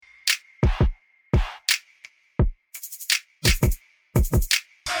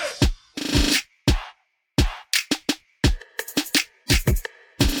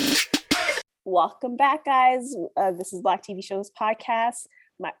Welcome back, guys. This is Black TV Shows Podcast.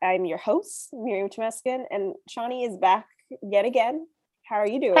 I'm your host, Miriam Temeskin, and Shawnee is back yet again. How are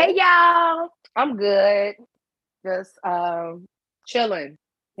you doing? Hey, y'all. I'm good. Just chilling.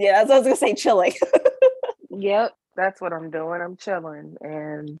 Yeah, that's what I was going to say, chilling. Yep, that's what I'm doing. I'm chilling.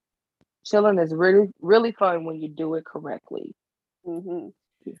 And chilling is really, really fun when you do it correctly.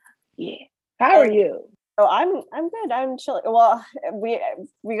 Mm-hmm. Yeah. How are you? Oh, I'm good. I'm chilling. Well, we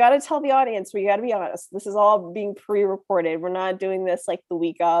got to tell the audience. We got to be honest. This is all being pre-recorded. We're not doing this like the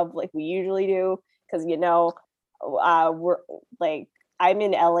week of, like we usually do, because we're like I'm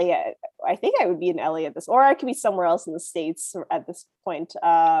in LA. I think I would be in LA at this, or I could be somewhere else in the States at this point.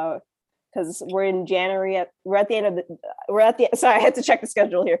 Because we're in January. Sorry, I had to check the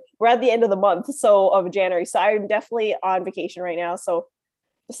schedule here. We're at the end of the month, of January. So I'm definitely on vacation right now. So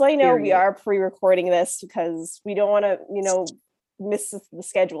just let you know, we are pre-recording this because we don't want to, miss the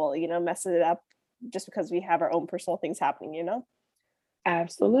schedule, mess it up just because we have our own personal things happening,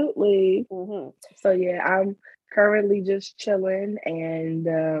 Absolutely. Mm-hmm. So yeah, I'm currently just chilling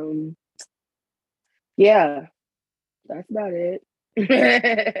and yeah, that's about it.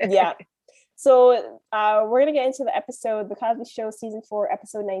 Yeah. So we're going to get into the episode, The Cosby Show, Season 4,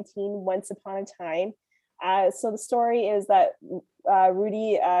 Episode 19, Once Upon a Time. So the story is that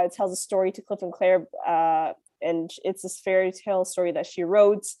Rudy tells a story to Cliff and Claire, and it's this fairy tale story that she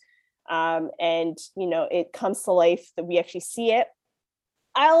wrote. And, it comes to life that we actually see it.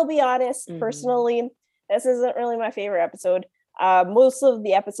 I'll be honest, personally, this isn't really my favorite episode. Most of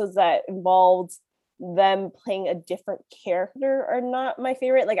the episodes that involved them playing a different character are not my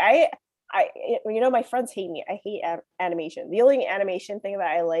favorite. Like my friends hate me. I hate animation. The only animation thing that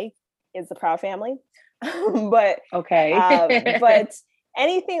I like is the Proud Family. But okay. But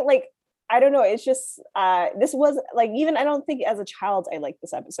anything like, I don't know, it's just this was like, even I don't think as a child I liked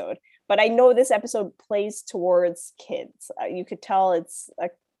this episode, but I know this episode plays towards kids. You could tell it's a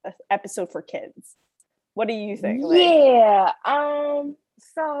episode for kids. What do you think? Yeah.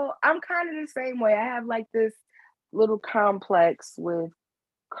 So I'm kind of the same way. I have like this little complex with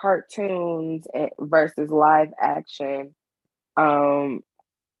cartoons versus live action.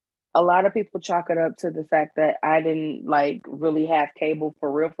 A lot of people chalk it up to the fact that I didn't like really have cable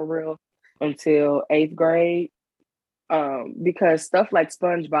for real until 8th grade. Because stuff like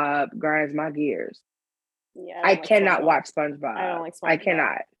SpongeBob grinds my gears. Yeah, I cannot watch SpongeBob. I don't like SpongeBob. I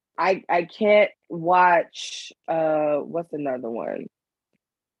cannot. I can't watch what's another one?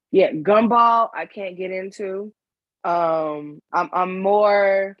 Yeah, Gumball, I can't get into. I'm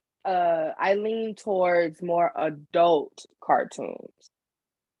more I lean towards more adult cartoons,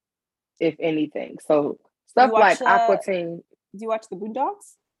 if anything. So stuff like Aqua Teen. Do you watch the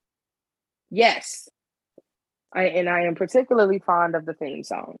Boondocks? Yes. I am particularly fond of the theme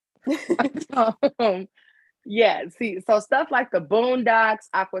song. Yeah, see, so stuff like the Boondocks,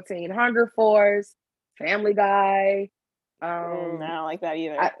 Aqua Teen Hunger Force, Family Guy. I don't like that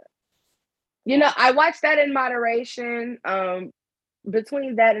either. I watched that in moderation.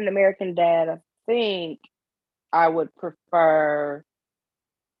 Between that and American Dad, I think I would prefer.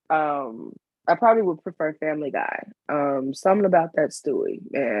 I probably would prefer Family Guy. Something about that Stewie,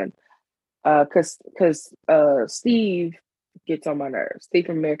 man. Cause Steve gets on my nerves. Steve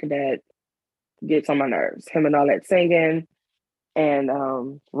from American Dad gets on my nerves. Him and all that singing,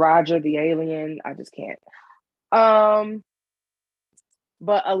 and Roger the alien. I just can't.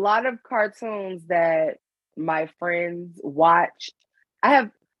 But a lot of cartoons that my friends watch,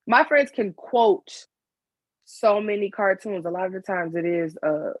 my friends can quote so many cartoons. A lot of the times it is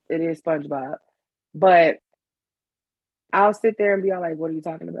SpongeBob, but I'll sit there and be all like, "What are you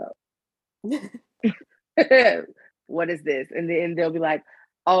talking about? What is this?" And then they'll be like,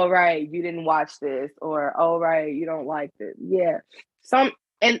 "Oh, right, you didn't watch this," or "Oh, right, you don't like this." Yeah,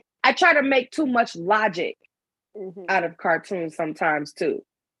 and I try to make too much logic out of cartoons sometimes too,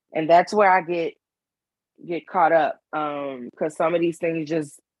 and that's where I get caught up, because some of these things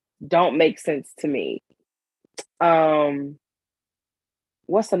just don't make sense to me.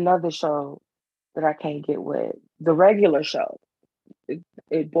 What's another show that I can't get with? The Regular Show.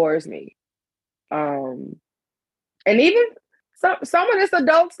 It bores me. And even some of this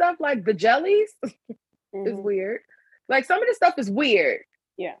adult stuff, like the Jellies, is weird. Like some of this stuff is weird.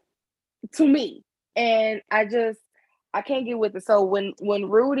 Yeah. To me. And I can't get with it. So when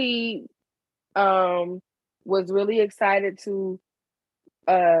Rudy was really excited to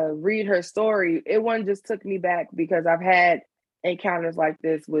read her story, it one just took me back because I've had encounters like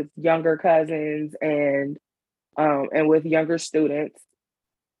this with younger cousins and with younger students.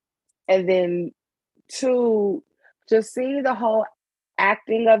 And then two, just seeing the whole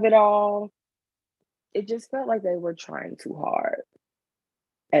acting of it all, it just felt like they were trying too hard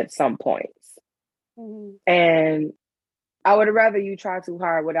at some points. Mm-hmm. And I would rather you try too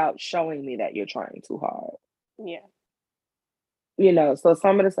hard without showing me that you're trying too hard. Yeah. You know, so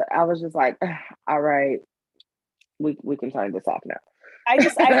some of this, I was just like, all right, we can turn this off now. I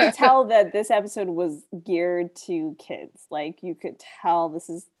could tell that this episode was geared to kids. Like, you could tell this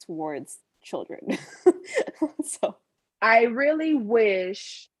is towards children. So I really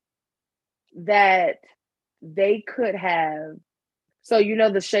wish that they could have, so you know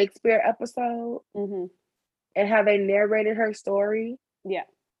the Shakespeare episode mm-hmm. and how they narrated her story. Yeah.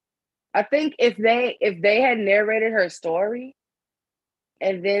 I think if they had narrated her story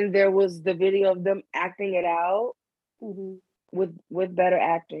and then there was the video of them acting it out, mm-hmm. with better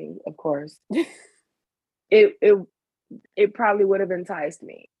acting, of course, it probably would have enticed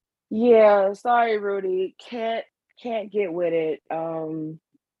me. Yeah, sorry, Rudy. Can't get with it.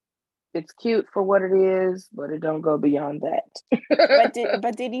 It's cute for what it is, but it don't go beyond that.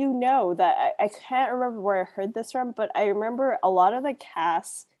 but did you know that I can't remember where I heard this from, but I remember a lot of the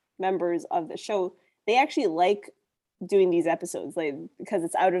cast members of the show, they actually like doing these episodes, like, because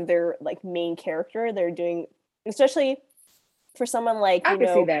it's out of their like main character. They're doing, especially for someone like, I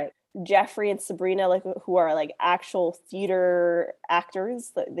can see that. Jeffrey and Sabrina, like, who are like actual theater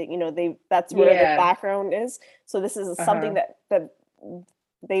actors, that that's where their background is. So this is something that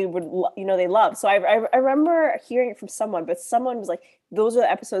they would, they love. So I remember hearing it from someone, but someone was like, those are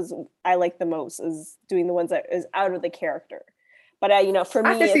the episodes I like the most, is doing the ones that is out of the character. But for me,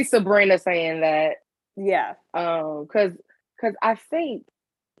 I can see Sabrina saying that. Yeah. Because I think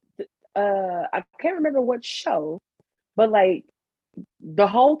I can't remember what show, but like the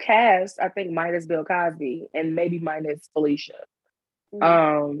whole cast, I think minus Bill Cosby and maybe minus Felicia,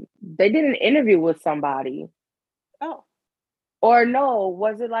 they did an interview with somebody. Oh. Or no,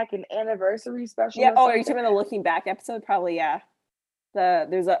 was it like an anniversary special? Yeah. Oh, are you talking about the Looking Back episode? Probably, yeah.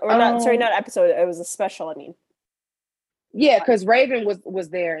 Not episode. It was a special. I mean. Yeah, because Raven was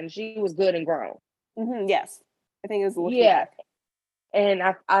there and she was good and grown. Mm-hmm, yes, I think it was Looking Back. And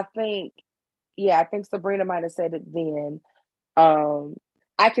I think Sabrina might have said it then.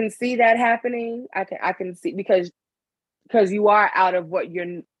 I can see that happening. I can see because you are out of what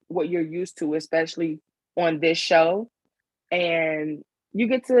you're used to, especially on this show, and you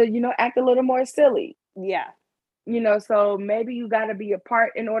get to act a little more silly. Yeah. So maybe you got to be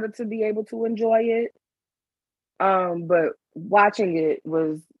apart in order to be able to enjoy it. But watching it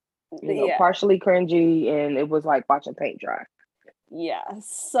was partially cringy, and it was like watching paint dry. Yeah.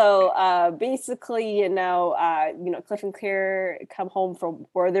 So basically, Cliff and Claire come home from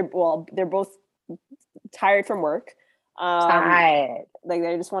where they're both tired from work. Tired. Like,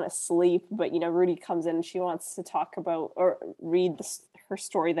 they just want to sleep, but Rudy comes in and she wants to talk about or read her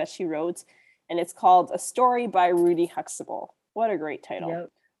story that she wrote, and it's called A Story by Rudy Huxtable. What a great title.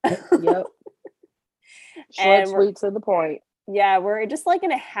 Yep. Short, sweet, to the point. Yeah, we're just like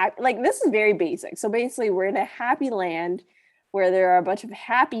in a happy, like, this is very basic. So basically, we're in a happy land where there are a bunch of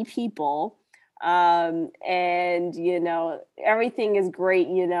happy people, and everything is great.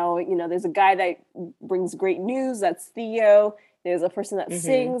 There's a guy that brings great news, that's Theo. There's a person that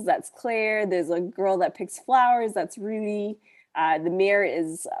sings, that's Claire. There's a girl that picks flowers, that's Rudy. The mayor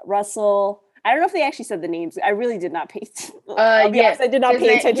is Russell. I don't know if they actually said the names. I really did not pay. Honest, I did not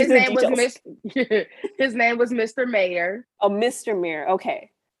pay attention to the details. His name was Mr. Mayor. Oh, Mr. Mayor.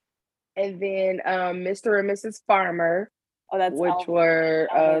 Okay. And then Mr. and Mrs. Farmer. Oh, that's which were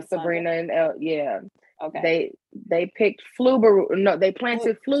Sabrina and yeah. Okay. They picked Flubaroo. No, they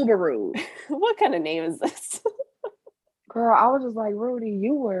planted Flubaroo. What kind of name is this? Girl, I was just like, Rudy,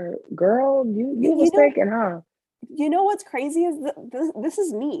 you was thinking, huh? You know what's crazy is this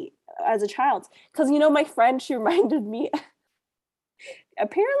is me as a child, because my friend, she reminded me.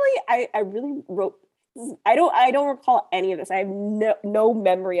 Apparently, I really wrote. I don't recall any of this. I have no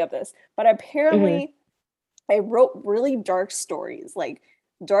memory of this, but apparently, I wrote really dark stories, like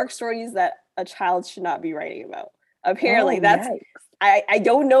dark stories that a child should not be writing about. Apparently, that's. Yikes. I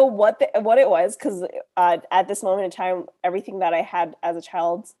don't know what it was, because at this moment in time, everything that I had as a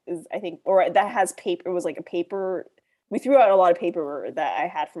child is, I think, or that has paper. It was like a paper. We threw out a lot of paper that I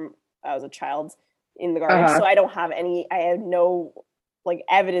had from I was a child in the garden, so I don't have any. I have no like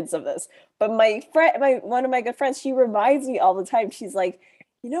evidence of this. But my friend, one of my good friends, she reminds me all the time. She's like,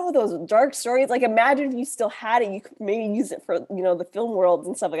 those dark stories. Like, imagine if you still had it, you could maybe use it for the film worlds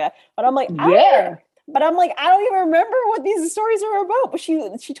and stuff like that. But I'm like, But I'm like, I don't even remember what these stories are about. But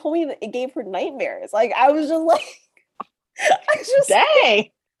she told me that it gave her nightmares. Like, I was just like,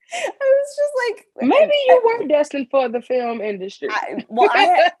 dang. I was just like, maybe you weren't destined for the film industry.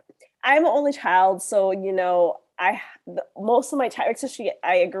 I'm an only child, so most of my time, especially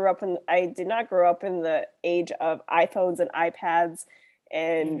I did not grow up in the age of iPhones and iPads,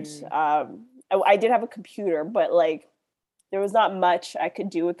 and I did have a computer, but like there was not much I could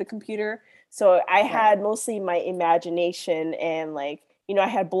do with the computer. So I had mostly my imagination and like, I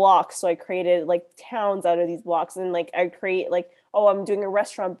had blocks. So I created like towns out of these blocks, and like I create like, oh, I'm doing a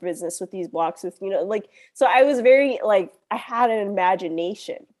restaurant business with these blocks with, like, so I was very like, I had an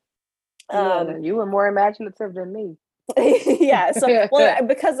imagination. Yeah, you were more imaginative than me. Yeah. So, well,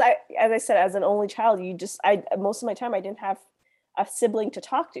 because as I said, as an only child, most of my time I didn't have a sibling to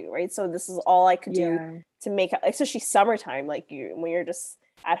talk to, right? So this is all I could do to make, especially summertime, like when you're just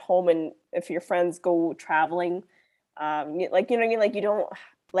at home, and if your friends go traveling, like, you know what I mean? Like you don't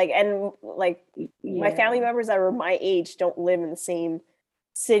like, and like my family members that were my age don't live in the same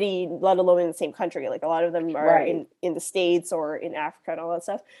city, let alone in the same country. Like a lot of them are in the States or in Africa and all that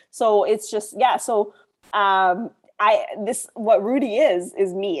stuff. So it's just, yeah. So, what Rudy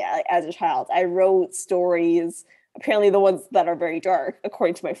is me as a child. I wrote stories, apparently the ones that are very dark,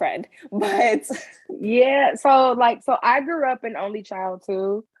 according to my friend. But yeah, so I grew up an only child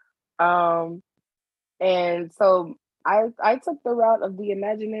too. And so I took the route of the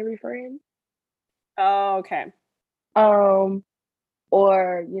imaginary friend. Oh, okay.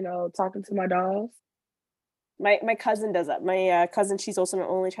 Or talking to my dolls. My cousin does that. My cousin, she's also an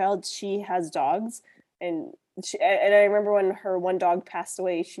only child. She has dogs, and I remember when her one dog passed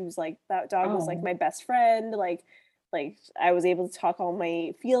away, she was like, that dog was like my best friend. Like I was able to talk all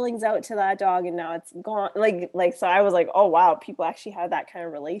my feelings out to that dog, and now it's gone. Like so I was like, oh wow, people actually have that kind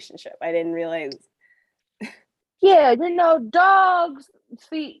of relationship. I didn't realize. Yeah, dogs.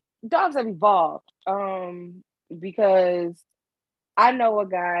 See, dogs have evolved. Because I know a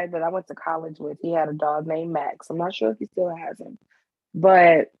guy that I went to college with. He had a dog named Max. I'm not sure if he still has him,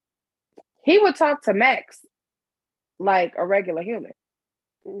 but he would talk to Max like a regular human.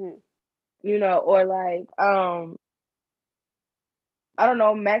 Or like, I don't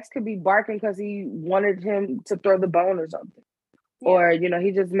know, Max could be barking because he wanted him to throw the bone or something. Yeah. Or,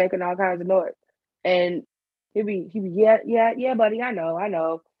 he's just making all kinds of noise. And he'd be, yeah, buddy, I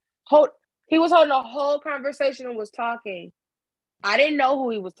know. He was holding a whole conversation and was talking. I didn't know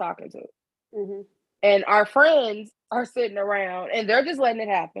who he was talking to. And our friends are sitting around and they're just letting it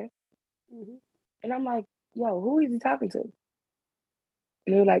happen. And I'm like, yo, who is he talking to?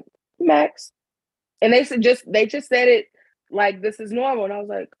 And they're like, Max. And they just said it like this is normal. And I was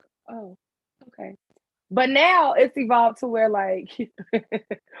like, oh, okay. But now it's evolved to where like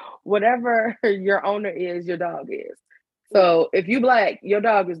whatever your owner is, your dog is. So if you black, your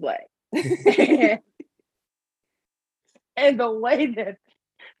dog is black. And the way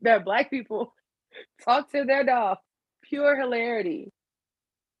that black people talk to their dog, pure hilarity.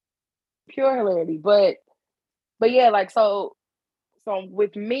 Pure hilarity. But yeah, like so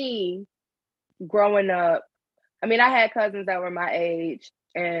with me growing up, I mean, I had cousins that were my age,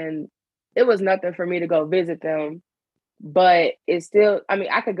 and it was nothing for me to go visit them. But it's still, I mean,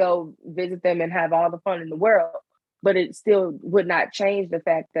 I could go visit them and have all the fun in the world, but it still would not change the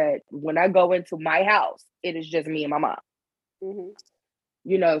fact that when I go into my house, it is just me and my mom.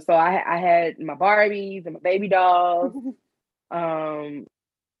 So I had my Barbies and my baby dolls.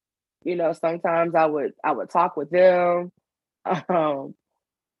 Sometimes I would talk with them.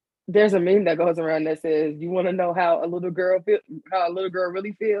 There's a meme that goes around that says, "You want to know how a little girl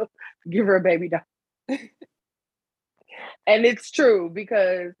really feels? Give her a baby doll." And it's true,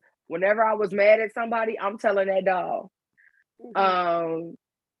 because whenever I was mad at somebody, I'm telling that doll.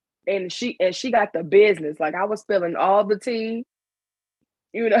 And she got the business. Like I was spilling all the tea,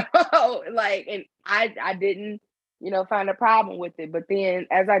 like, and I didn't, find a problem with it. But then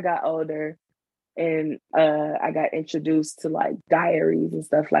as I got older and I got introduced to like diaries and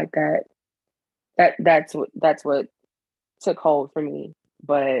stuff like that, that's what took hold for me.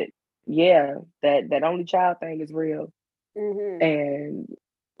 But yeah, that only child thing is real. And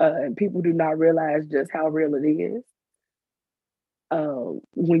people do not realize just how real it is.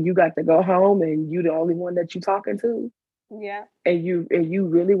 When you got to go home and you the only one that you talking to. Yeah. And you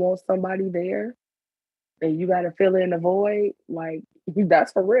really want somebody there, and you got to fill in the void, like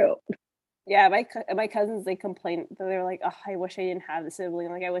that's for real. Yeah, my cousins, they complain. They're like, "Oh, I wish I didn't have a sibling.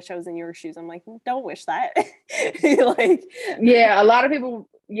 Like, I wish I was in your shoes." I'm like, "Don't wish that." Like, yeah, a lot of people.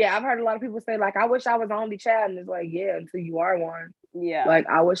 Yeah, I've heard a lot of people say like, "I wish I was the only child," and it's like, yeah, until you are one. Yeah. Like,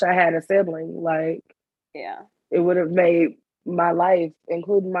 I wish I had a sibling. Like, yeah, it would have made my life,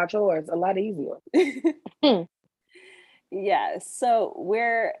 including my chores, a lot easier. Yeah. So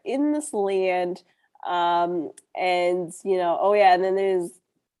we're in this land, and oh yeah, and then there's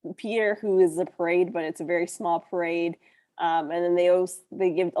Peter, who is the parade, but it's a very small parade. And then they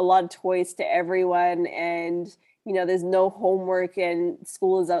give a lot of toys to everyone, and there's no homework and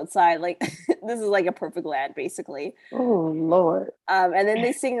school is outside. Like this is like a perfect land, basically. Oh Lord. And then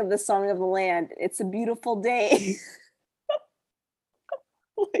they sing the song of the land. It's a beautiful day.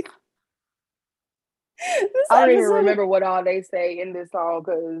 Like, I don't even remember what all they say in this song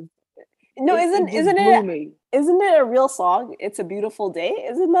because no, isn't it a real song? It's a beautiful day.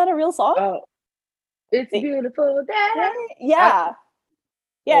 Isn't that a real song? Oh, it's a beautiful day. Yeah.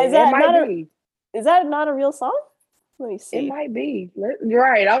 Yeah, is that not a real song? Let me see. It might be. You're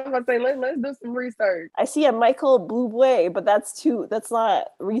right. I was gonna say let's do some research. I see a Michael Bublé, but that's too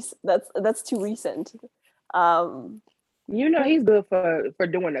recent. He's good for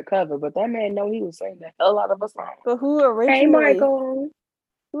doing a cover, but that man know he was singing the hell out of a song. But who originally?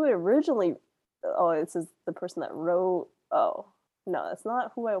 Oh, it says the person that wrote. Oh no, that's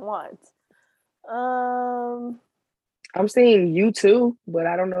not who I want. I'm seeing U2, but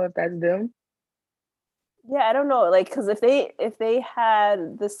I don't know if that's them. Yeah, I don't know. Like, because if they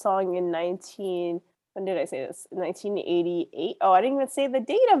had this song in when did I say this? 1988. Oh, I didn't even say the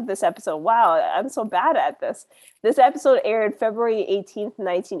date of this episode. Wow, I'm so bad at this. This episode aired February 18th,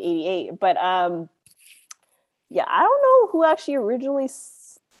 1988. But yeah, I don't know who actually originally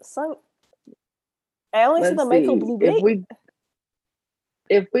sung. I only see the Michael Bublé.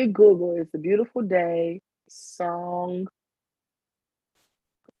 If we Google "It's a Beautiful Day" song.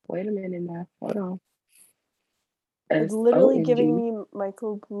 Wait a minute now. Hold on. It's literally giving me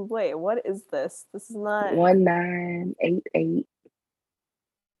Michael Bublé. What is this? This is not 1988.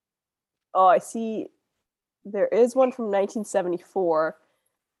 Oh, I see. There is one from 1974,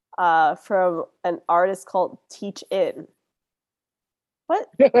 from an artist called Teach In. What?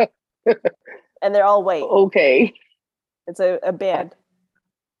 And they're all white. Okay. It's a band.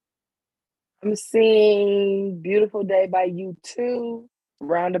 I'm seeing "Beautiful Day" by U2,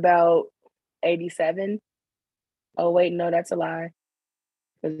 roundabout 87. Oh wait, no, that's a lie.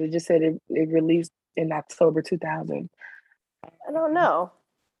 Because it just said it released in October 2000. I don't know.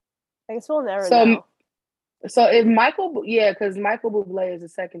 I guess we'll never know. So if because Michael Bublé is the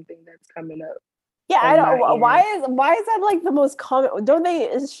second thing that's coming up. Yeah, I don't. Why is that like the most common?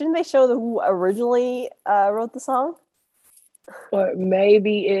 Shouldn't they show who originally wrote the song? Or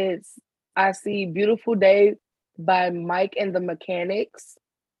maybe it's I see "Beautiful Day" by Mike and the Mechanics,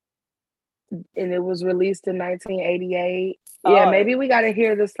 and it was released in 1988. Yeah, maybe we got to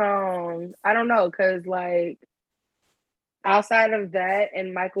hear the song. I don't know, because like outside of that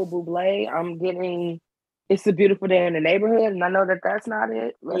and Michael Bublé, I'm getting "It's a Beautiful Day in the Neighborhood," and I know that that's not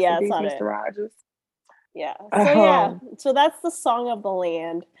it. Rest in peace, Mr. Rogers. Yeah. So that's the song of the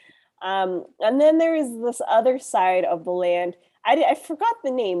land. And then there is this other side of the land. I forgot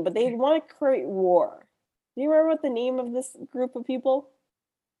the name, but they want to create war. Do you remember what the name of this group of people?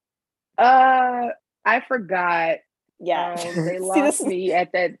 I forgot. Yeah. They lost me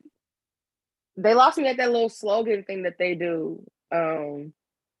at that. They lost me at that little slogan thing that they do.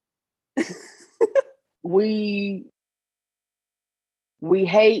 We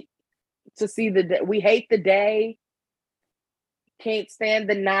hate to see the day. We hate the day. Can't stand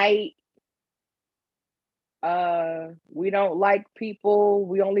the night. We don't like people.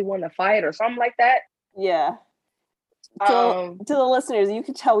 We only want to fight, or something like that. Yeah. To the listeners, you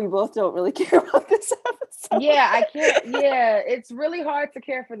can tell we both don't really care about this episode. Yeah, I can't. Yeah, it's really hard to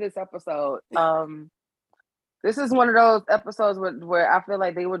care for this episode. This is one of those episodes where I feel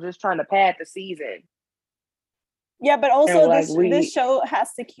like they were just trying to pad the season. Yeah, but also this show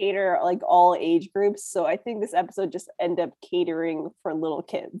has to cater like all age groups, so I think this episode just ended up catering for little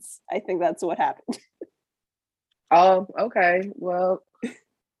kids. I think that's what happened. Oh, okay. Well,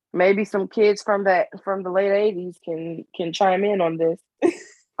 maybe some kids from the late 80s can chime in on this.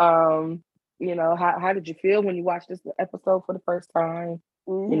 How did you feel when you watched this episode for the first time?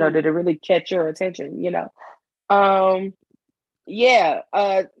 Mm-hmm. Did it really catch your attention? But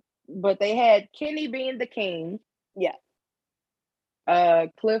they had Kenny being the king. Yeah.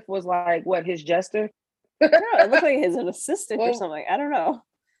 Cliff was like his jester? No, it looked like his assistant or something. I don't know.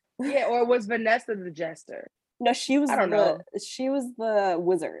 Yeah, or was Vanessa the jester? No, she was she was the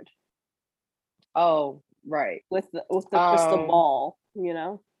wizard. Oh, right. With the crystal ball,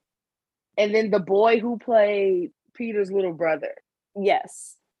 And then the boy who played Peter's little brother.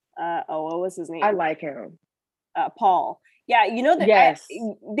 Yes. What was his name? I like him. Paul. Yeah, that yes.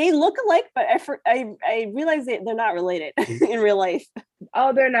 They look alike, but I realized they're not related in real life.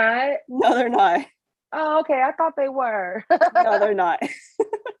 Oh, they're not? No, they're not. Oh, okay. I thought they were. No, they're not.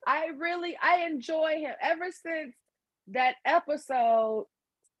 I enjoy him ever since that episode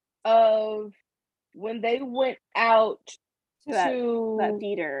of when they went out that to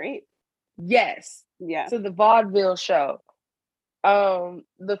theater, right? yes, Yeah. to the vaudeville show.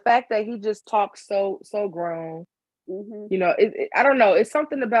 The fact that he just talks so grown, Mm-hmm. you know, I don't know. It's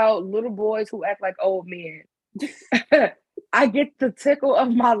something about little boys who act like old men. I get the tickle of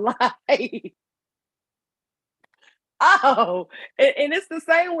my life. Oh, and it's the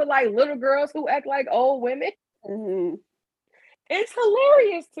same with like little girls who act like old women. Mm-hmm. It's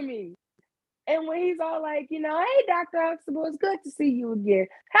hilarious to me. And when he's all like, you know, hey, Dr. Huxtable, it's good to see you again.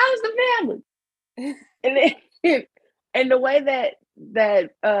 How's the family? And then, and the way that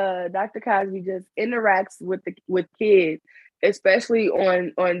Dr. Cosby just interacts with kids, especially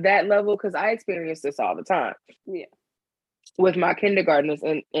on that level, because I experience this all the time. Yeah. With my kindergartners,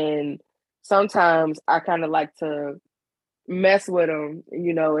 and sometimes I kind of like to mess with them,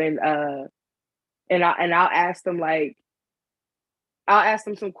 you know, and I'll ask them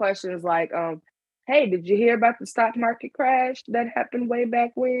some questions like, hey, did you hear about the stock market crash that happened way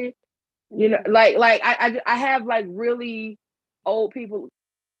back when? You know, like I have like really old people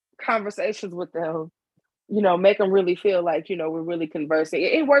conversations with them, you know, make them really feel like, you know, we're really conversing.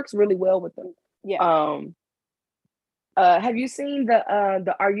 It works really well with them. Yeah. Have you seen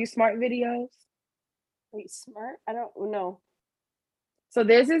the Are You Smart videos? Wait, smart? I don't know. So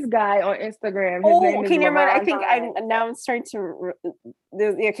there's this guy on Instagram. His Oh, name is okay, never mind. I LaRon think Hines. I'm starting to.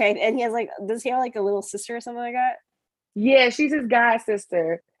 Okay, and he has like, does he have like a little sister or something like that? Yeah, she's his god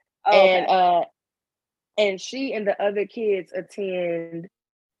sister, Oh, and okay. she and the other kids attend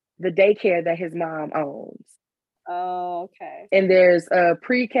the daycare that his mom owns. Oh, okay. And there's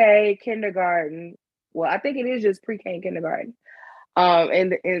pre-K, kindergarten. Well, I think it is just pre-K and kindergarten.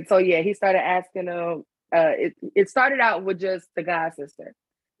 And so yeah, he started asking them. It started out with just the god sister,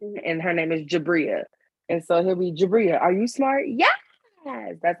 and her name is Jabria. And so he'll be, Jabria, are you smart? Yes.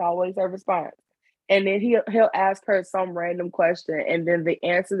 That's always her response. And then he'll ask her some random question, and then the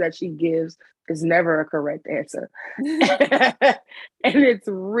answer that she gives is never a correct answer. And it's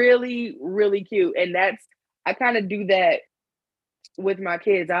really, really cute. And I kind of do that with my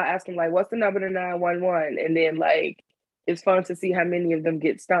kids. I'll ask them like, what's the number to 911? And then like it's fun to see how many of them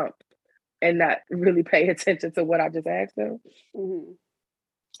get stumped and not really pay attention to what I just asked them. Mm-hmm.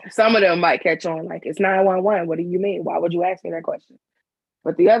 Some of them might catch on, like, it's 911. What do you mean? Why would you ask me that question?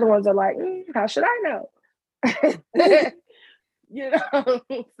 But the other ones are like, how should I know? You know?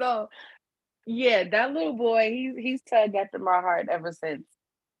 So yeah, that little boy, he's tugged after my heart ever since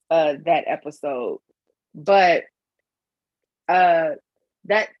that episode. But that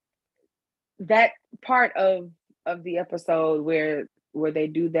that part of the episode where they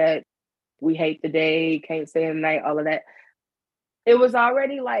do that, we hate the day, can't stay in the night, all of that. It was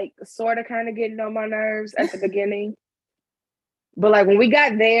already like sort of kind of getting on my nerves at the beginning. But like when we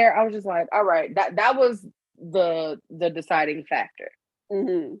got there, I was just like, all right, that was the deciding factor.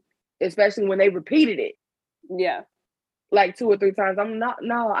 Mm-hmm. Especially when they repeated it. Yeah. Like 2 or 3 times. I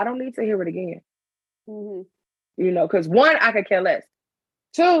don't need to hear it again. Mm-hmm. You know, because 1, I could care less.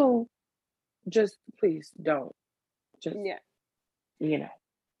 2, just please don't. Just, yeah. You know.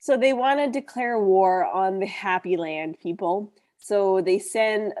 So they want to declare war on the Happy Land people. So they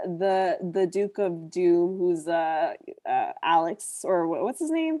send the Duke of Doom, who's Alex, or what's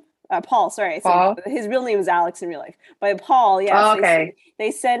his name? Paul. Sorry, Paul. His real name is Alex in real life. But Paul, yes. Oh, okay.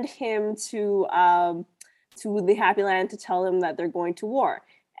 They send him to the Happy Land to tell them that they're going to war.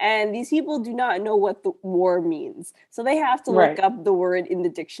 And these people do not know what the war means. So they have to look up the word in the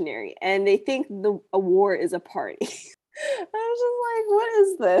dictionary. And they think a war is a party. I was just like, what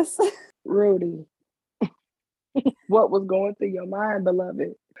is this? Rudy. What was going through your mind,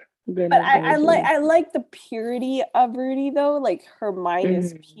 beloved? But I like the purity of Rudy though. Like her mind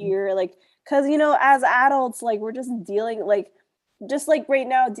is pure. Like, cause you know, as adults, like we're just dealing just like right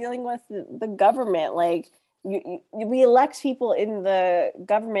now dealing with the government. Like we elect people in the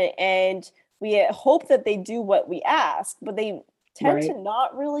government and we hope that they do what we ask, but they tend to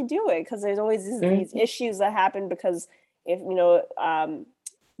not really do it because there's always these issues that happen because if you know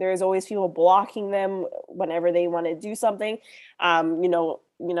there's always people blocking them whenever they want to do something.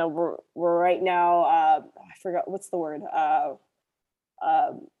 We're right now I forgot what's the word.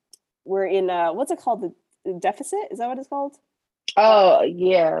 We're in what's it called, the deficit, is that what it's called?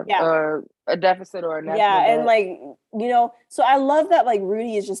 Yeah. A deficit or a national debt. And like, you know, so I love that like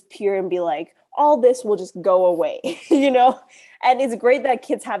Rudy is just pure and be like, all this will just go away, you know? And it's great that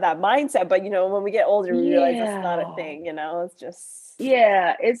kids have that mindset, but you know, when we get older, we realize that's not a thing, you know? It's just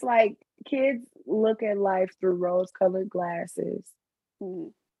it's like kids look at life through rose-colored glasses.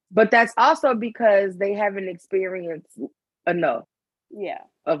 But that's also because they haven't experienced enough. Yeah.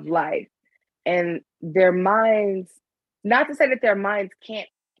 of life. And their minds, not to say that their minds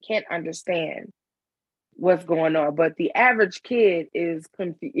can't understand what's going on, but the average kid is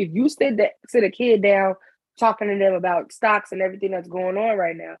confused. If you sit a kid down talking to them about stocks and everything that's going on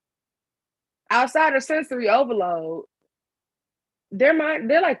right now, outside of sensory overload, they're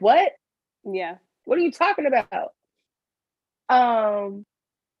like, what? Yeah. What are you talking about?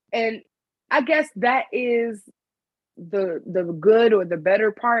 And I guess that is the good or the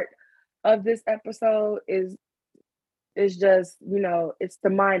better part of this episode is just, it's the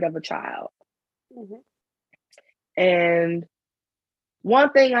mind of a child. Mm-hmm. And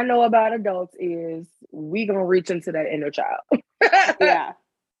one thing I know about adults is we gonna reach into that inner child. Yeah.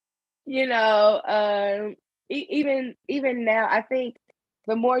 Even now, I think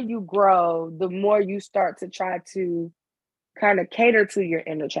the more you grow, the more you start to try to kind of cater to your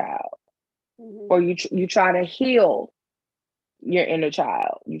inner child, Mm-hmm. or you try to heal your inner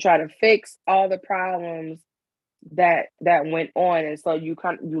child. You try to fix all the problems that went on, and so you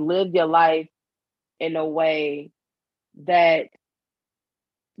live your life in a way that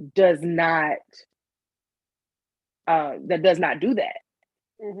does not do that.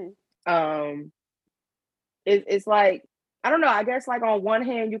 Mm-hmm. It's like, I don't know, I guess, like, on one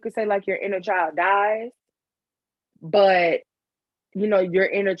hand you could say like your inner child dies, but your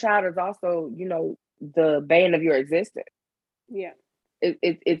inner child is also the bane of your existence. Yeah.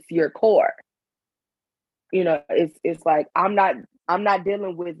 It's your core. It's like, I'm not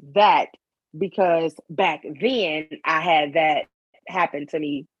dealing with that because back then I had that happen to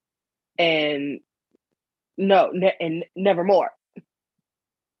me, and and never more.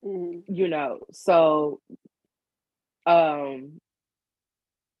 Mm-hmm. So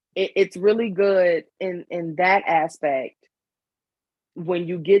it's really good in that aspect when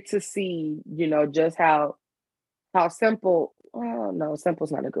you get to see just how simple. Oh no,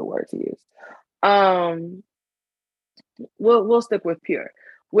 simple's not a good word to use. We'll stick with pure,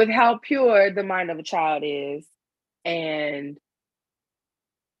 with how pure the mind of a child is, and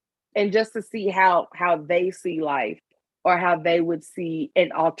just to see how they see life, or how they would see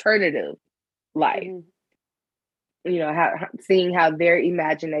an alternative life. Mm-hmm. Seeing how their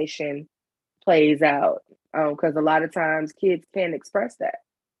imagination plays out, because a lot of times kids can't express that,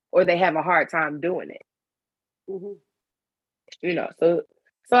 or they have a hard time doing it. Mm-hmm. So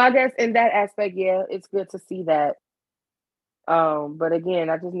I guess in that aspect, yeah, it's good to see that. But again,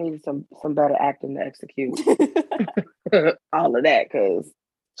 I just needed some better acting to execute all of that, because,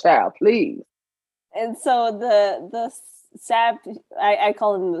 child, please. And so the sad, I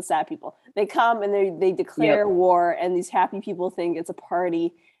call them the sad people. They come and they declare war, and these happy people think it's a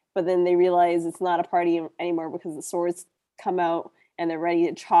party, but then they realize it's not a party anymore because the swords come out and they're ready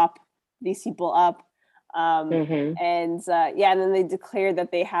to chop these people up. Mm-hmm. And then they declare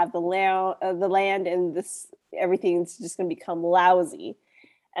that they have the land, and this everything's just going to become lousy.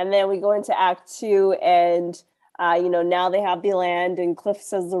 And then we go into Act 2, and now they have the land, and Cliff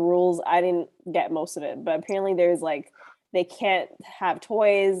says the rules. I didn't get most of it, but apparently there's like, they can't have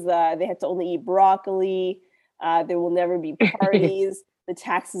toys. They have to only eat broccoli. There will never be parties. The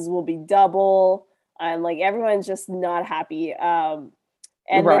taxes will be double, and like everyone's just not happy. And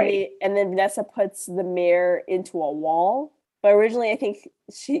right. then Vanessa puts the mayor into a wall. But originally, I think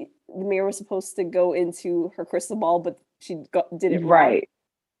the mayor was supposed to go into her crystal ball, but she did it wrong. Right.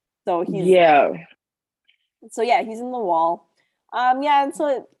 So he's he's in the wall. And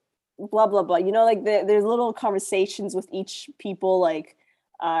so blah blah blah. Like there's little conversations with each people, like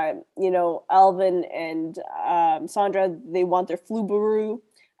Alvin and Sandra, they want their Flubaroo.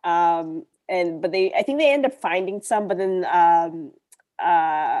 But I think they end up finding some, but then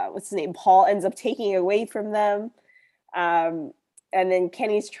what's his name? Paul ends up taking it away from them. And then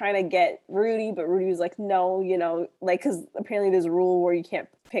Kenny's trying to get Rudy, but Rudy was like, no, like, because apparently there's a rule where you can't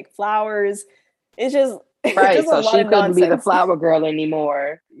pick flowers. It's just right. just So she couldn't be the flower girl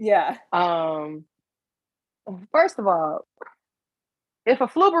anymore. Yeah. First of all, if a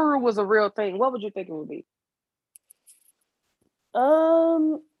Flubaroo was a real thing, what would you think it would be?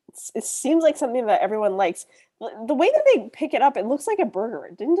 It seems like something that everyone likes. The way that they pick it up, it looks like a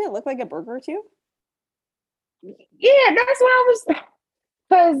burger. Didn't it look like a burger too? Yeah, that's what I was.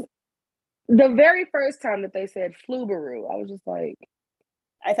 Because the very first time that they said Flubaroo, I was just like,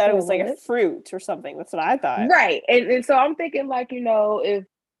 I thought it was like a fruit or something. That's what I thought. Right, and so I'm thinking, like, if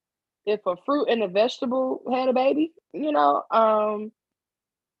a fruit and a vegetable had a baby, I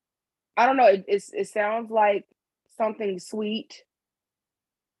don't know. It sounds like something sweet,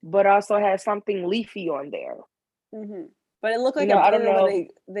 but also has something leafy on there. Mm-hmm. But it looked like I don't know.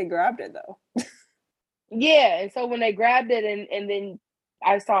 They grabbed it though. Yeah, and so when they grabbed it and then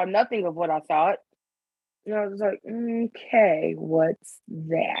I saw nothing of what I thought, and I was like, okay, what's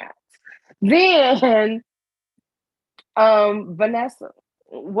that? Then, Vanessa,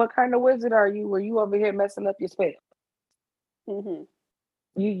 what kind of wizard are you? Were you over here messing up your spell? Mm-hmm.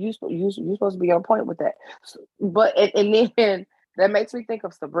 You supposed to be on point with that. But and then that makes me think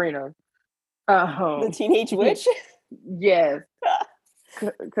of Sabrina. The teenage witch. Yes,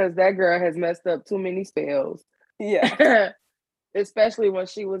 because that girl has messed up too many spells. Yeah. Especially when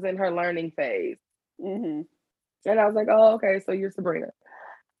she was in her learning phase. Mm-hmm. And I was like, oh, okay, so you're Sabrina.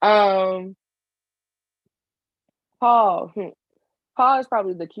 Um, Paul. Paul is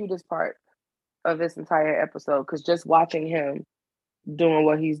probably the cutest part of this entire episode because just watching him doing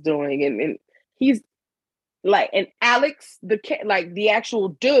what he's doing, and he's like, and Alex, like the actual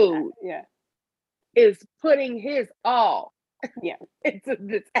dude, Yeah. is putting his all Yeah. into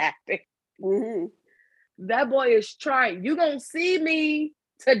this acting. Mm-hmm. That boy is trying. You gonna see me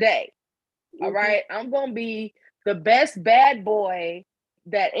today. All Mm-hmm. right. I'm gonna be the best bad boy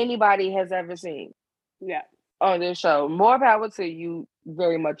that anybody has ever seen. Yeah. On this show. More power to you.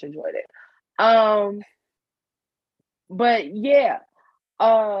 Very much enjoyed it. But yeah,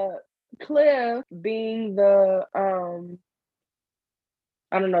 Cliff being the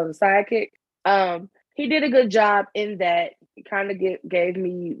I don't know, the sidekick. He did a good job in that. He kind of gave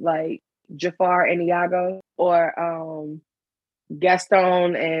me like Jafar and Iago, or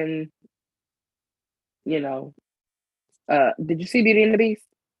Gaston and, you know, did you see Beauty and the Beast?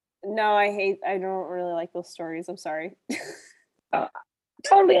 No, I don't really like those stories. I'm sorry.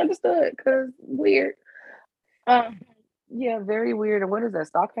 Totally understood, because weird. Um, yeah, very weird. And what is that,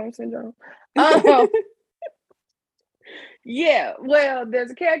 Stockholm syndrome? Yeah, well, there's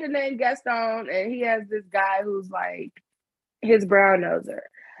a character named Gaston, and he has this guy who's like his brown noser.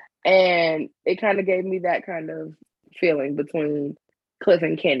 And it kind of gave me that kind of feeling between Cliff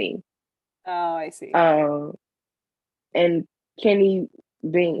and Kenny. Oh, I see. And Kenny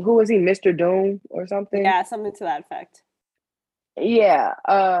being, who was he, Mr. Doom or something? Yeah, something to that effect. Yeah,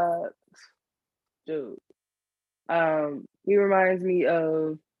 dude. He reminds me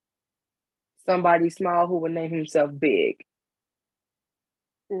of somebody small who would name himself Big.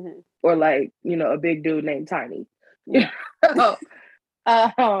 Mm-hmm. Or like, a big dude named Tiny. Yeah.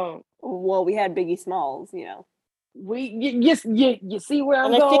 um, Well, we had Biggie Smalls, you know. You see where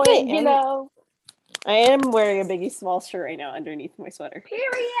I'm And I think going, I am wearing a Biggie Smalls shirt right now underneath my sweater.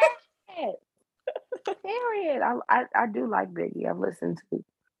 Period. Period. I do like Biggie. I've listened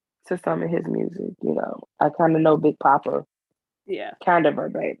to some of his music. I kind of know Big Papa. Yeah. Kind of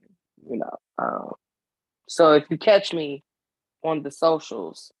verbatim. So if you catch me on the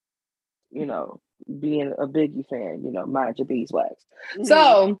socials, being a Biggie fan, mind your beeswax. Mm-hmm.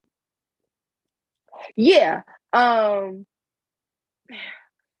 So yeah.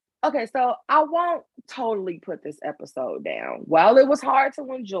 Okay, so I won't totally put this episode down. While it was hard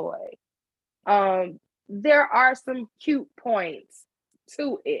to enjoy, there are some cute points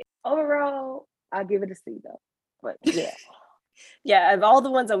to it. Overall, I'll give it a C though. But yeah. Yeah, of all the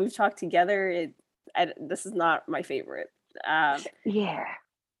ones that we've talked together, this is not my favorite. Yeah.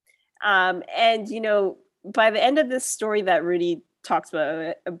 And by the end of this story that Rudy talks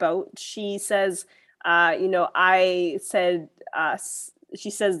about, she says, she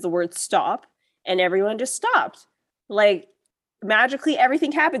says the word stop, and everyone just stopped. Like, magically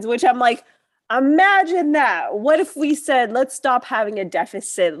everything happens, which I'm like, imagine that. What if we said, let's stop having a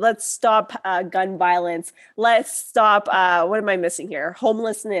deficit, let's stop gun violence, let's stop what am I missing here,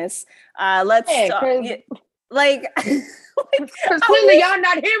 homelessness, let's stop like because clearly y'all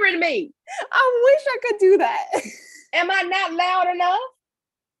not hearing me. I wish I could do that. Am I not loud enough?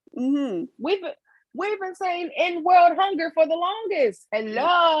 Mm-hmm. We've been saying in world hunger for the longest.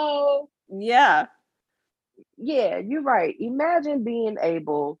 Hello. Yeah, you're right. Imagine being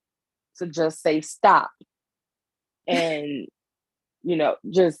able to just say stop, and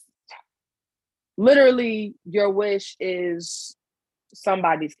just literally your wish is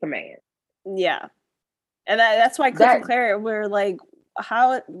somebody's command. Yeah, and that's why Cliff and Claire were like,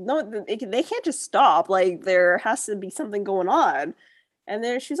 how? No, they can't just stop. Like, there has to be something going on. And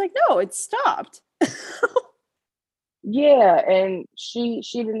then she's like, no, it stopped. Yeah, and she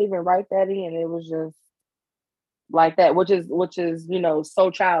didn't even write that in. It was just like that, which is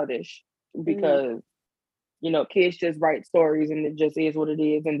so childish, because kids just write stories and it just is what it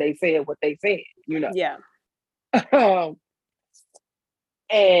is, and they said what they said. Yeah.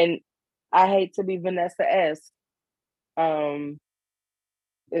 And I hate to be Vanessa-esque,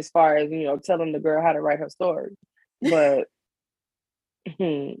 as far as telling the girl how to write her story, but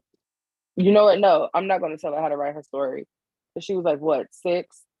You know what? No, I'm not going to tell her how to write her story. But she was like, what,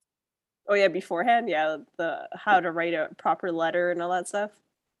 6? Oh yeah, beforehand, yeah, the how to write a proper letter and all that stuff.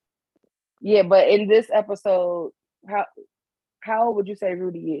 Yeah, but in this episode, how old would you say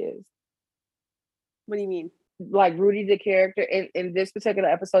Rudy is? What do you mean? Like Rudy, the character in this particular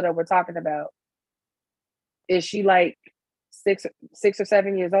episode that we're talking about, is she like 6 or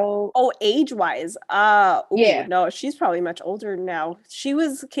 7 years old? Oh, age-wise. Yeah. No, she's probably much older now. She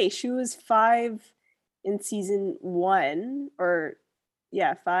was 5 in season 1, or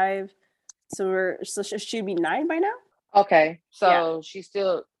yeah, 5. So she'd be 9 by now? Okay. Yeah. She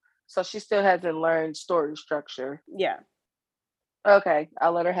still hasn't learned story structure. Yeah. Okay,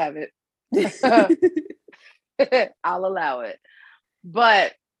 I'll let her have it. I'll allow it.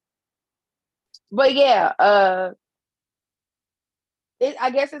 But yeah, I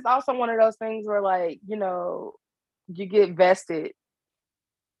guess it's also one of those things where, like, you get vested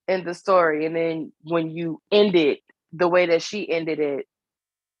in the story, and then when you end it the way that she ended it,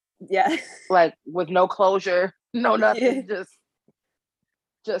 Yeah. like with no closure, no nothing, Yeah.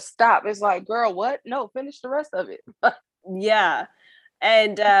 just stop. It's like, girl, what? No, finish the rest of it. Yeah.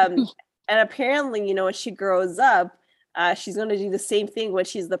 And apparently, when she grows up, she's going to do the same thing when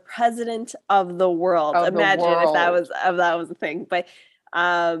she's the president of the world. Of the Imagine if that world. was a thing. But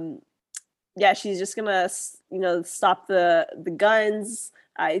yeah, she's just gonna stop the guns.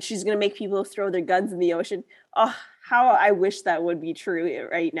 She's gonna make people throw their guns in the ocean. Oh, how I wish that would be true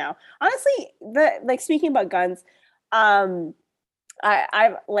right now. Honestly, speaking about guns, I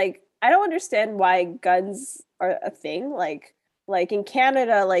don't understand why guns are a thing. Like in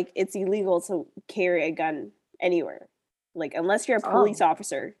Canada, like it's illegal to carry a gun anywhere. Like unless you're a police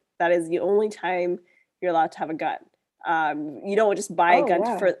officer, that is the only time you're allowed to have a gun. You don't just buy a gun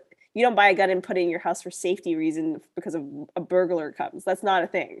wow. you don't buy a gun and put it in your house for safety reasons because of a burglar comes. That's not a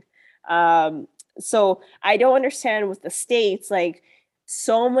thing. So I don't understand with the States, like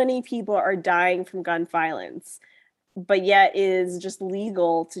so many people are dying from gun violence, but yet it is just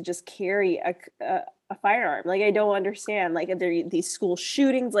legal to just carry a firearm. Like I don't understand. Like if there are these school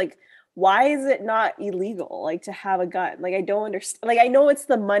shootings, like why is it not illegal like to have a gun? Like I don't understand. Like I know it's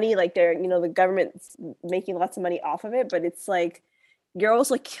the money, like they're the government's making lots of money off of it, but it's like you're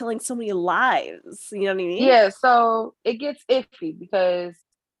also killing so many lives. You know what I mean? Yeah, so it gets iffy because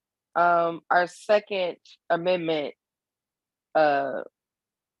our Second Amendment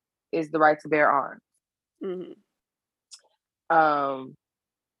is the right to bear arms. Mm-hmm.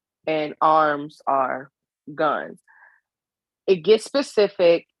 And arms are guns. It gets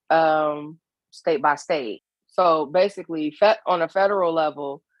specific state by state. So basically, on a federal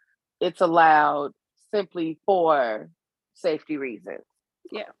level, it's allowed simply for safety reasons.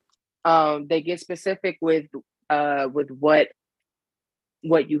 Yeah. They get specific with what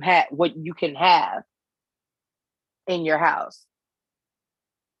you can have in your house.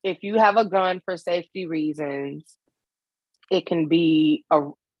 If you have a gun for safety reasons, it can be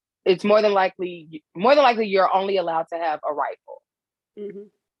it's more than likely you're only allowed to have a rifle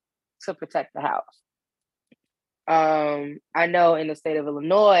to protect the house. I know in the state of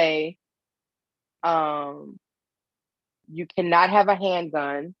Illinois, you cannot have a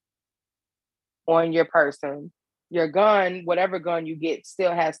handgun on your person. Your gun, whatever gun you get,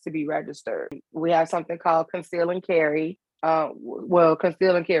 still has to be registered. We have something called conceal and carry. Well,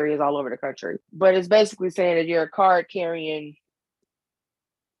 conceal and carry is all over the country, but it's basically saying that you're a card carrying,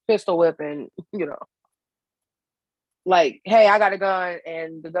 pistol whipping, like, hey, I got a gun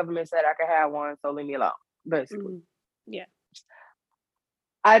and the government said I could have one, so leave me alone, basically. Yeah.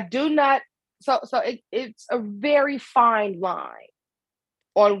 I do not, so it's a very fine line.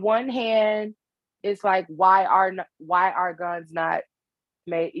 On one hand, it's like, why are guns not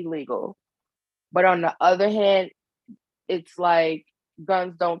made illegal? But on the other hand, it's like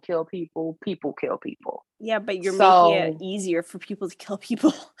guns don't kill people, people kill people. Yeah, but you're making it easier for people to kill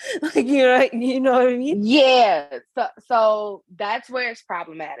people. Like you know what I mean? Yeah. So that's where it's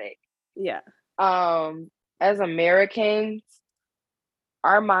problematic. Yeah. As Americans,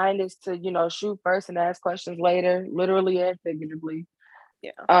 our mind is to, shoot first and ask questions later, literally and figuratively.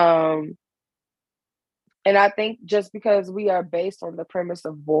 Yeah. And I think just because we are based on the premise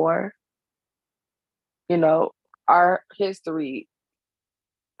of war, our history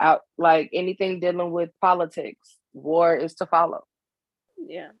out, like anything dealing with politics, war is to follow.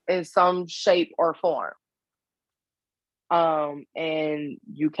 Yeah. In some shape or form. And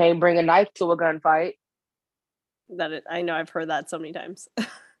you can't bring a knife to a gunfight. I know I've heard that so many times.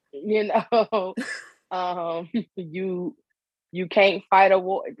 You can't fight a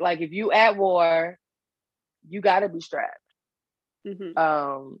war. Like if you at war, you gotta be strapped.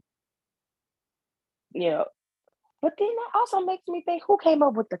 you know, but then that also makes me think, who came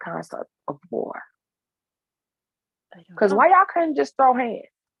up with the concept of war? I don't Because know. why y'all couldn't just throw hands?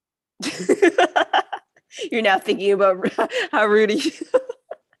 You're now thinking about how Rudy.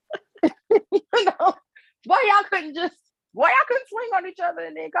 Why y'all couldn't swing on each other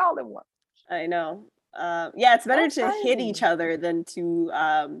and then call it one? I know. Yeah, it's better That's to hit crazy. each other than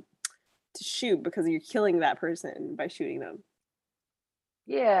to shoot, because you're killing that person by shooting them.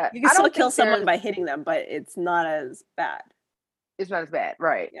 Yeah, You can I still don't kill think someone by hitting them, but it's not as bad. it's not as bad,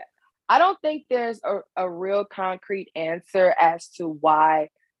 right? Yeah. I don't think there's a real concrete answer as to why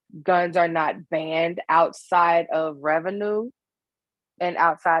guns are not banned outside of revenue and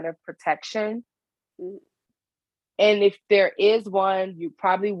outside of protection. Mhm. And if there is one, you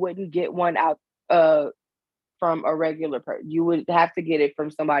probably wouldn't get one out from a regular person. You would have to get it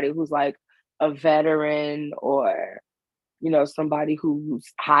from somebody who's like a veteran, or somebody who's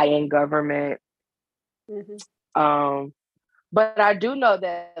high in government. Mhm. But I do know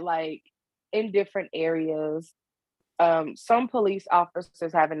that, like, in different areas, some police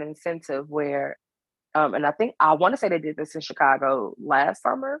officers have an incentive where, and I want to say they did this in Chicago last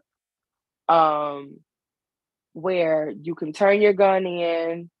summer, where you can turn your gun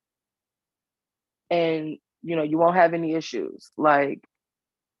in and you won't have any issues. Like,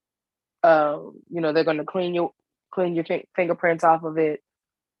 they're going to clean your fingerprints off of it,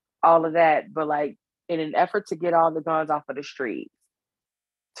 all of that. But, like, in an effort to get all the guns off of the streets,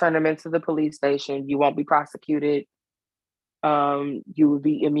 turn them into the police station, you won't be prosecuted. You would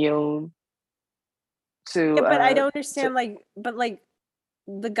be immune to. Yeah, but I don't understand. Like,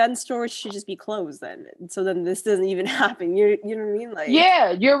 the gun stores should just be closed then. So then this doesn't even happen. You know what I mean? Like,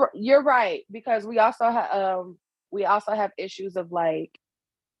 yeah, you're right, because we also have issues of, like,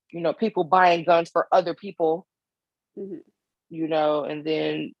 people buying guns for other people, Mhm. and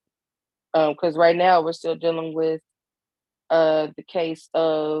then because right now we're still dealing with the case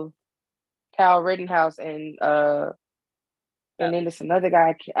of Kyle Rittenhouse and then there's another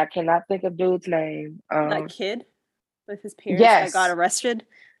guy, I cannot think of dude's name. That kid with his parents that got Yes, arrested.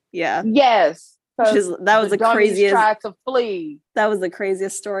 Yeah. yes, because That was the the dummies craziest. tried to flee. That was the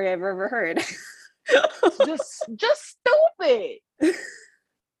craziest story I've ever heard. just stupid.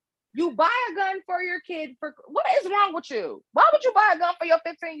 You buy a gun for your kid for what is wrong with you? Why would you buy a gun for your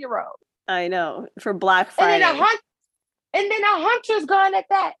 15-year-old? I know, for Black Friday. And then a hunter's gun at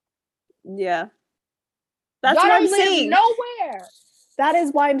that. Yeah. That's Y'all what I'm don't live saying. nowhere. That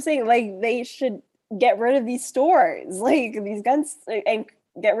is why I'm saying, like, they should get rid of these stores, like these guns, and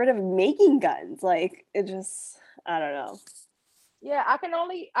get rid of making guns. Like, it just, I don't know. Yeah, I can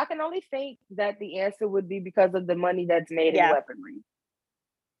only think that the answer would be because of the money that's made in weaponry.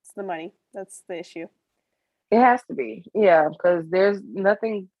 It's the money. That's the issue. It has to be. Yeah, because there's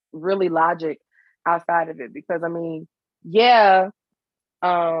nothing really logic outside of it. Because, I mean, yeah,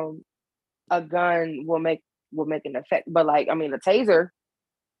 a gun will make an effect, but, like, I mean, a taser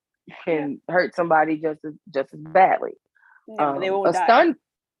can hurt somebody just as badly. Yeah, but they won't a die. stun,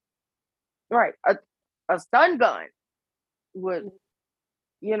 right? A stun gun would,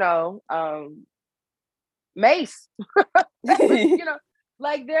 mace.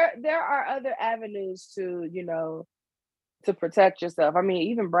 Like, there are other avenues to to protect yourself. I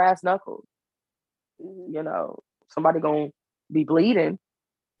mean, even brass knuckles. Somebody gonna be bleeding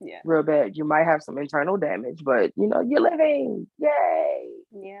real bad. You might have some internal damage, but you're living. Yay!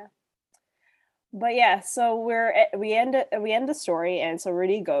 Yeah. But yeah, so we end the story, and so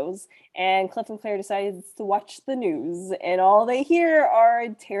Rudy goes, and Cliff and Claire decides to watch the news, and all they hear are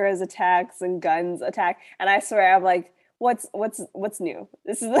Tara's attacks and guns attack, and I swear I'm like, what's new?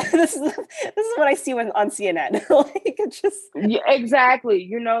 This is this is what I see on CNN. Like, it's just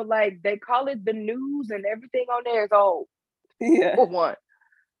exactly. Like, they call it the news, and everything on there is old. Yeah. For one,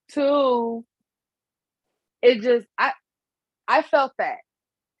 two, it just I felt that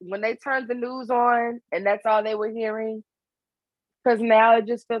when they turned the news on and that's all they were hearing, because now it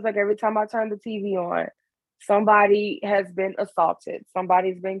just feels like every time I turn the TV on, somebody has been assaulted,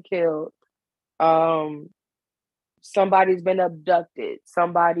 somebody's been killed, somebody's been abducted,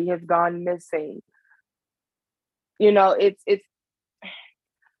 somebody has gone missing. It's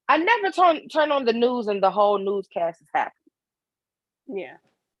I never turn on the news and the whole newscast is happy. Yeah.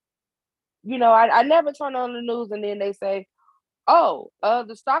 I never turn on the news and then they say, oh,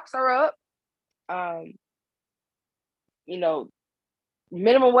 the stocks are up.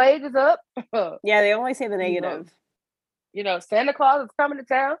 Minimum wage is up. Yeah, they only say the negative. Santa Claus is coming to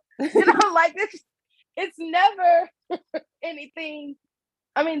town. Like, it's never anything.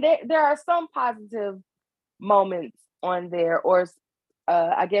 I mean, there are some positive moments on there, or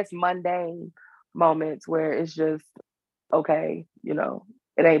I guess mundane moments where it's just okay,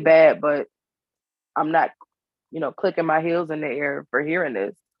 it ain't bad, but I'm not, clicking my heels in the air for hearing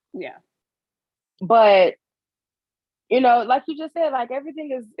this. Yeah. But like you just said, like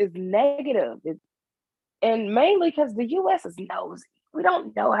everything is negative. And mainly because the US is nosy. We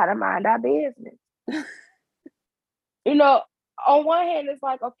don't know how to mind our business. On one hand, it's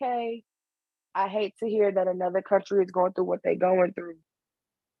like, okay, I hate to hear that another country is going through what they're going through.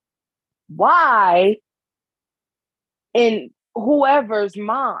 Why, in whoever's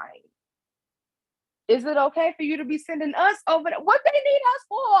mind, is it okay for you to be sending us over there? What they need us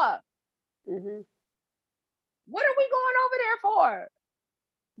for? Mm-hmm. What are we going over there for?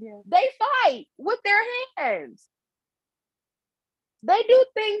 Yeah. They fight with their hands. They do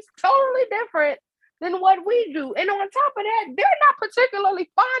things totally different than what we do. And on top of that, they're not particularly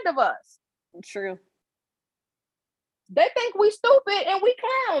fond of us. True. They think we stupid and we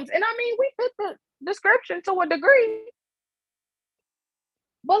clowns. And I mean, we fit the description to a degree.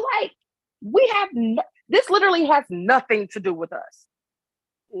 But like, this literally has nothing to do with us.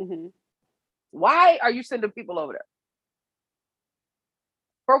 Mm-hmm. Why are you sending people over there?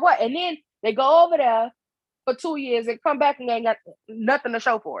 For what? And then they go over there for 2 years and come back and they ain't got nothing to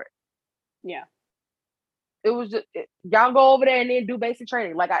show for it. Yeah. It was just, y'all go over there and then do basic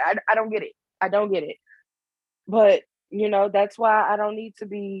training. Like, I don't get it. I don't get it. But, that's why I don't need to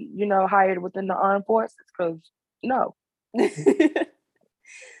be, hired within the armed forces, because no.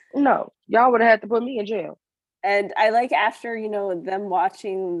 No. Y'all would have had to put me in jail. And I like after, them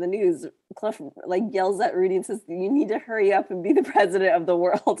watching the news, Cliff like yells at Rudy and says, "You need to hurry up and be the president of the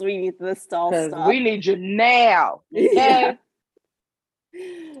world. We need this to all stop. We need you now." Okay.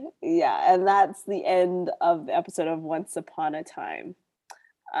 Yeah, and that's the end of the episode of Once Upon a Time.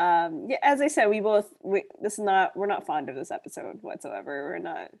 Yeah, as I said, we're not fond of this episode whatsoever. We're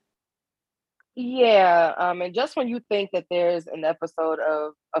not. Yeah, and just when you think that there's an episode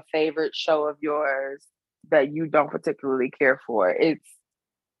of a favorite show of yours that you don't particularly care for, it's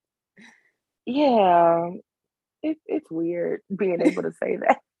weird being able to say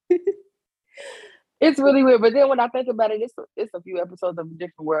that. It's really weird. But then when I think about it, it's a few episodes of a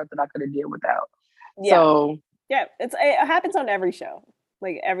different world that I could have did without. Yeah. So yeah, it happens on every show,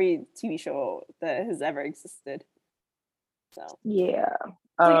 like every TV show that has ever existed. So yeah.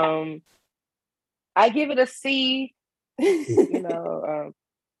 I give it a C. If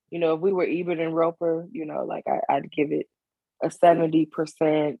we were Ebert and Roper, like I'd give it a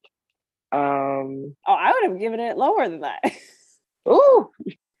 70%. I would have given it lower than that. Ooh.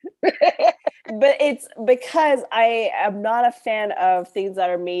 But it's because I am not a fan of things that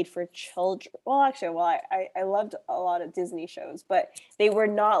are made for children. Well, actually, I loved a lot of Disney shows, but they were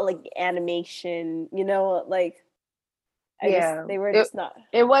not like animation, like they were just not.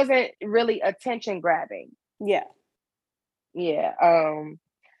 It wasn't really attention grabbing. Yeah. Yeah.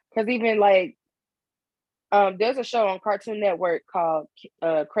 Because even like there's a show on Cartoon Network called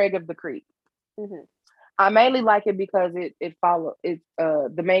Craig of the Creek. Mm-hmm. I mainly like it because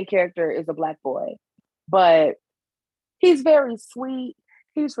the main character is a Black boy, but he's very sweet.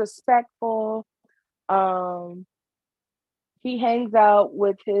 He's respectful. He hangs out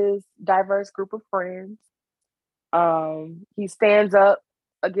with his diverse group of friends. He stands up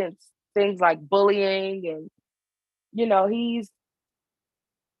against things like bullying, and he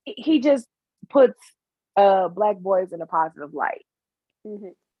just puts Black boys in a positive light. Mm-hmm.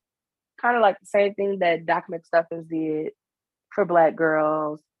 Kind of like the same thing that Doc McStuffins did for Black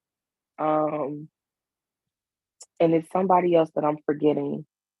girls. And it's somebody else that I'm forgetting.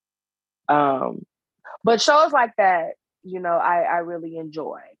 But shows like that, I really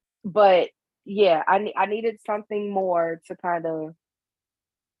enjoy. But yeah, I needed something more to kind of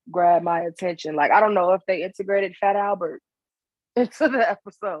grab my attention. Like, I don't know if they integrated Fat Albert into the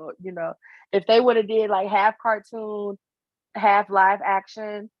episode, if they would have did like half cartoon, half live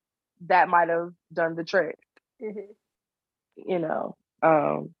action, that might have done the trick. Mm-hmm.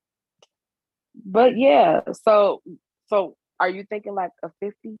 But yeah, so are you thinking like a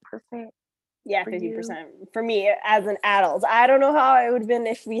 50%? Yeah, 50% for me as an adult. I don't know how it would have been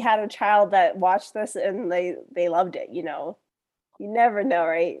if we had a child that watched this and they loved it. You never know,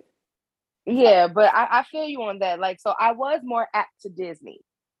 right? Yeah, but I feel you on that. Like, so I was more apt to Disney.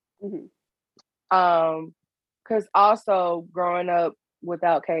 Mm-hmm. Because also growing up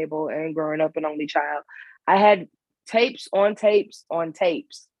without cable and growing up an only child, I had tapes on tapes on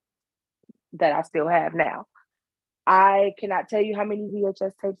tapes that I still have now. I cannot tell you how many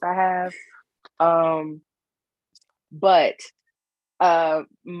VHS tapes I have. But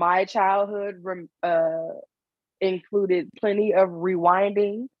my childhood included plenty of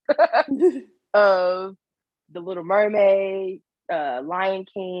rewinding of The Little Mermaid, Lion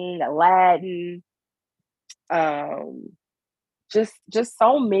King, Aladdin, just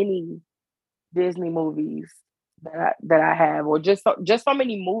so many Disney movies that I have, or just so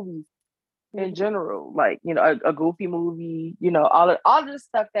many movies in general, like, you know, a Goofy movie, you know, all of the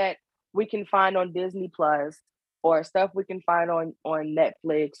stuff that we can find on Disney Plus or stuff we can find on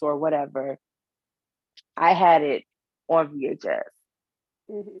Netflix or whatever. I had it on VHS.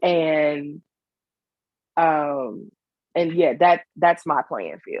 And yeah, that's my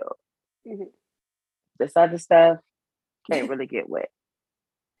playing field. This other stuff can't really get wet.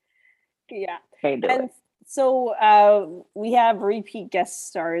 Yeah. Can't do it. So we have repeat guest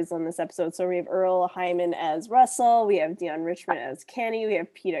stars on this episode. So we have Earl Hyman as Russell, we have Dion Richmond as Kenny, we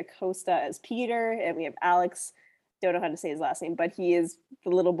have Peter Costa as Peter, and we have Alex, don't know how to say his last name, but he is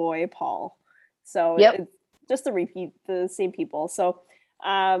the little boy, Paul. So it's just to repeat the same people. So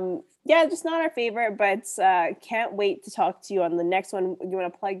yeah, just not our favorite, but can't wait to talk to you on the next one. You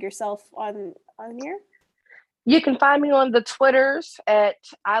want to plug yourself on here? You can find me on the Twitters at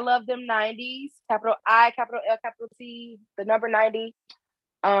I Love Them 90s, capital I, capital L, capital T, the number 90. You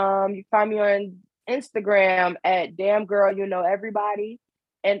can find me on Instagram at Damn Girl You Know Everybody,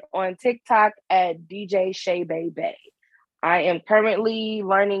 and on TikTok at DJ Shay Bay Bay. I am currently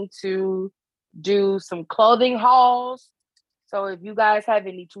learning to do some clothing hauls. So if you guys have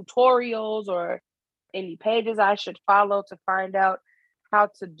any tutorials or any pages I should follow to find out how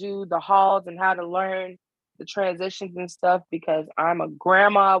to do the hauls and how to learn the transitions and stuff, because I'm a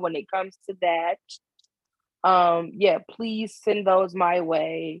grandma when it comes to that. Yeah, please send those my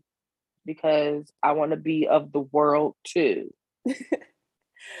way because I want to be of the world too.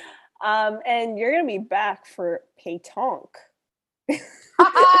 And you're gonna be back for Pétanque.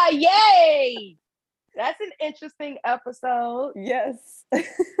 Yay! That's an interesting episode. Yes.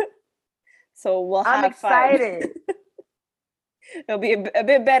 So we'll have I'm excited. fun. It'll be a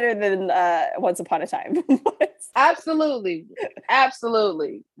bit better than Once Upon a Time. Absolutely.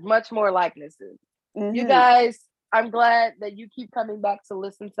 Much more likenesses. You guys, I'm glad that you keep coming back to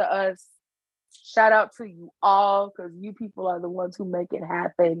listen to us. Shout out to you all, because you people are the ones who make it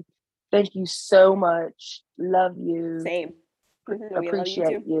happen. Thank you so much. Love you. Same.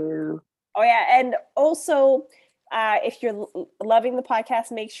 Appreciate you. Oh yeah, and also if you're loving the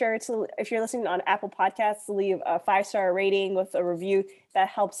podcast, make sure to, if you're listening on Apple Podcasts, to leave a 5-star rating with a review. That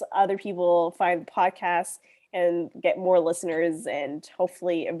helps other people find the podcast and get more listeners, and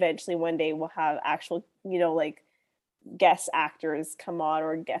hopefully eventually one day we'll have actual, you know, like guest actors come on,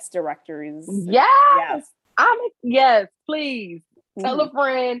 or guest directors. Yes. Yes, please. Tell a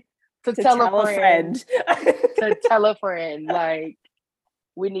friend to tell a friend to tell a friend. Like,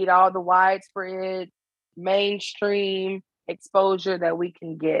 we need all the widespread mainstream exposure that we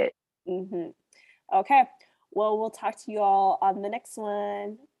can get. Okay. Well, we'll talk to you all on the next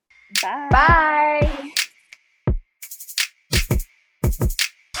one. Bye. Bye.